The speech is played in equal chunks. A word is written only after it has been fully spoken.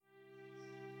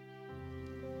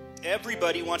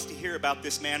Everybody wants to hear about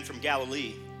this man from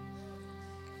Galilee.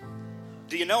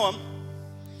 Do you know him?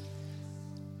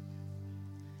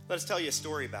 Let us tell you a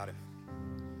story about him.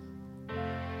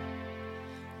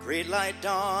 Great light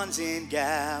dawns in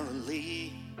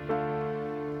Galilee.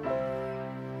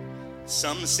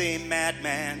 Some say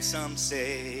madman, some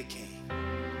say king.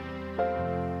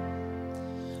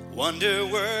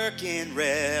 Wonder-working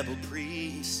rebel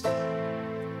priest,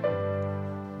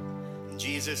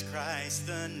 Jesus Christ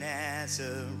the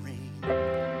Nazarene.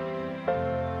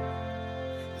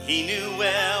 He knew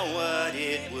well what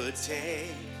it would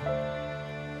take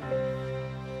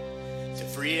to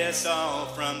free us all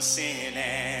from sin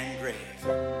and grave.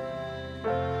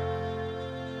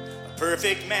 A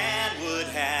perfect man would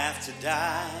have to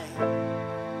die,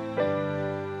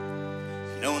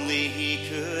 and only he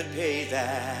could pay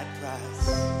that price.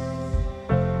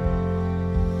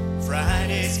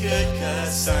 Friday's good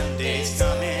 'cause Sunday's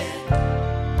coming.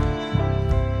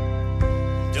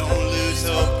 Don't lose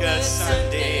hope 'cause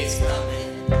Sunday's coming.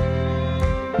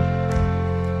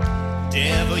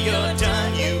 Devil, you're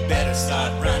done, you better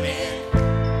start running.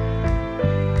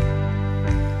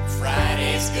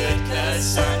 Friday's good 'cause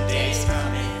Sunday's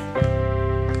coming.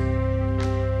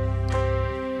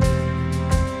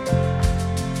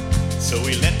 So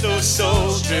we let those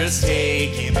soldiers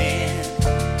take him in,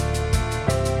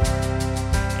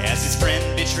 as his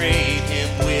friend betrayed him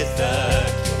with a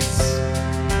kiss.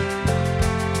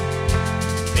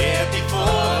 There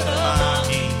before the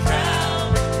mocking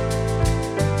crowd,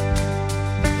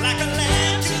 like a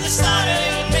lamb to the slaughter,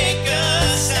 he'll make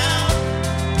a sound.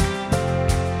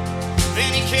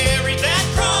 Then he carried that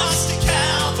cross to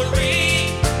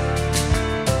Calvary,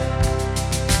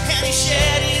 and he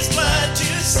shed his blood to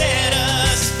set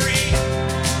us free.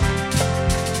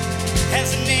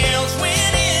 As the nails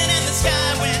went in and the sky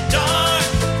went dark,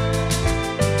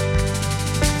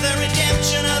 the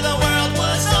redemption of the world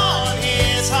was on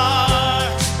his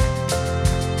heart.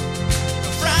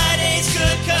 Friday's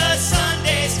good 'cause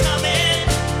Sunday's coming,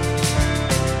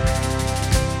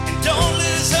 and don't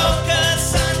lose hope 'cause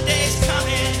Sunday's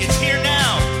coming. It's here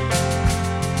now.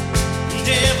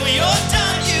 Devil, you're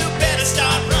done, you better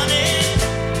start running.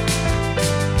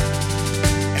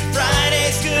 And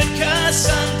Friday's good 'cause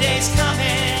Sunday's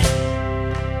coming.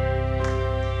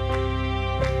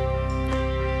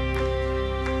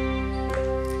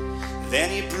 Then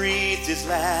he breathed his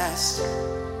last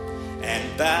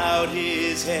and bowed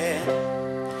his head.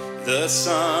 The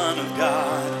Son of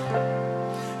God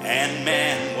and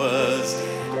man was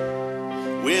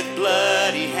dead. With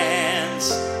bloody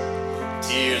hands,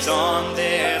 tears on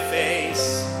their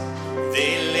face,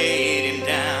 they laid him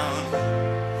down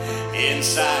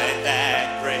inside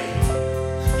that grave.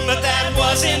 But that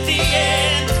wasn't the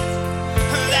end.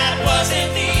 That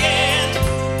wasn't the end.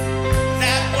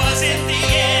 That wasn't the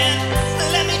end.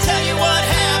 Let me tell you what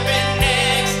happened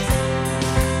next.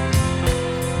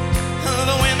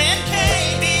 The women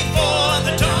came before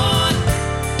the dawn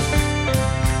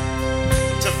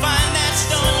to find that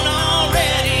stone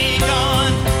already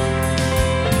gone.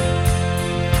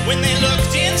 When they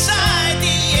looked inside,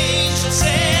 the angel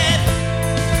said,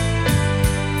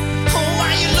 "Oh, why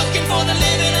are you looking for the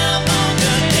living among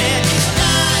the dead? He's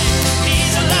alive,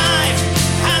 he's alive,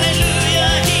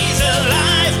 hallelujah, he's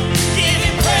alive. Give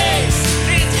him praise,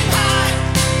 lift him high,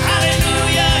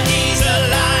 hallelujah, he's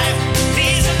alive,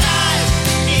 he's alive,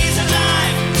 he's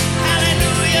alive,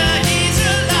 hallelujah, he's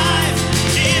alive.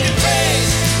 Give him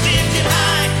praise, lift him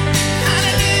high,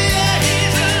 hallelujah,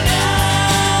 he's alive.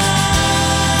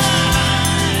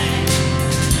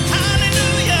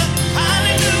 Hallelujah,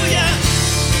 hallelujah.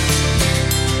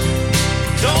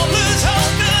 Don't lose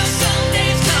hope 'cause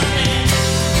Sunday's coming.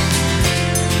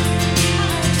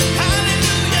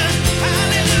 Hallelujah,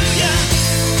 hallelujah.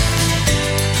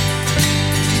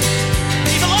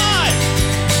 He's alive.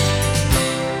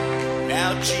 Now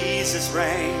Jesus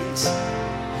reigns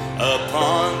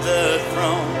upon the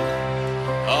throne.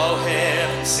 All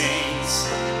heaven sings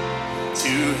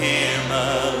to him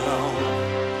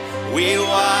alone. We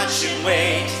watch and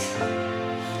wait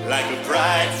like a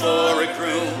bride for a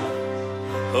groom.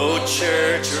 Oh,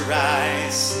 church,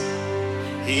 arise,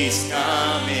 he's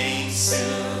coming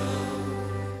soon.